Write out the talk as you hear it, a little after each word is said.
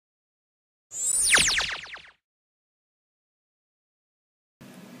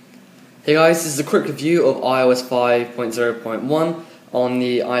Hey guys, this is a quick review of iOS 5.0.1 on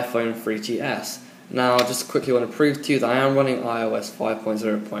the iPhone 3GS. Now, just quickly want to prove to you that I am running iOS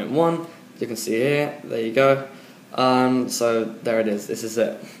 5.0.1. You can see here, there you go. So there it is, this is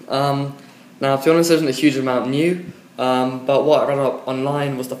it. Now, to be honest, there isn't a huge amount new, but what I read up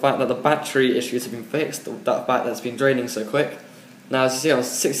online was the fact that the battery issues have been fixed, that fact that it's been draining so quick. Now, as you see, I'm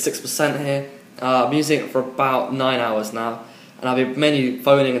 66% here. I'm using it for about 9 hours now. And I've been mainly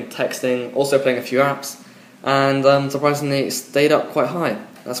phoning and texting, also playing a few apps, and surprisingly it stayed up quite high.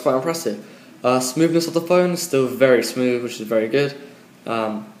 That's quite impressive. Smoothness of the phone is still very smooth, which is very good.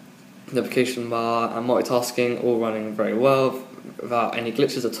 Notification bar and multitasking all running very well, without any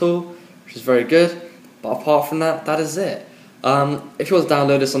glitches at all, which is very good. But apart from that, that is it. If you want to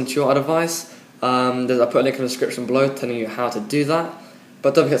download this onto your device, I put a link in the description below telling you how to do that.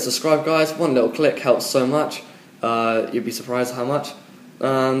 But don't forget to subscribe, guys. One little click helps so much. You'd be surprised how much.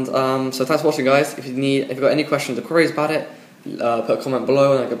 And so thanks for watching, guys. If you've got any questions or queries about it, put a comment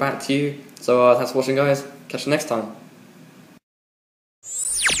below and I'll get back to you. So thanks for watching, guys. Catch you next time.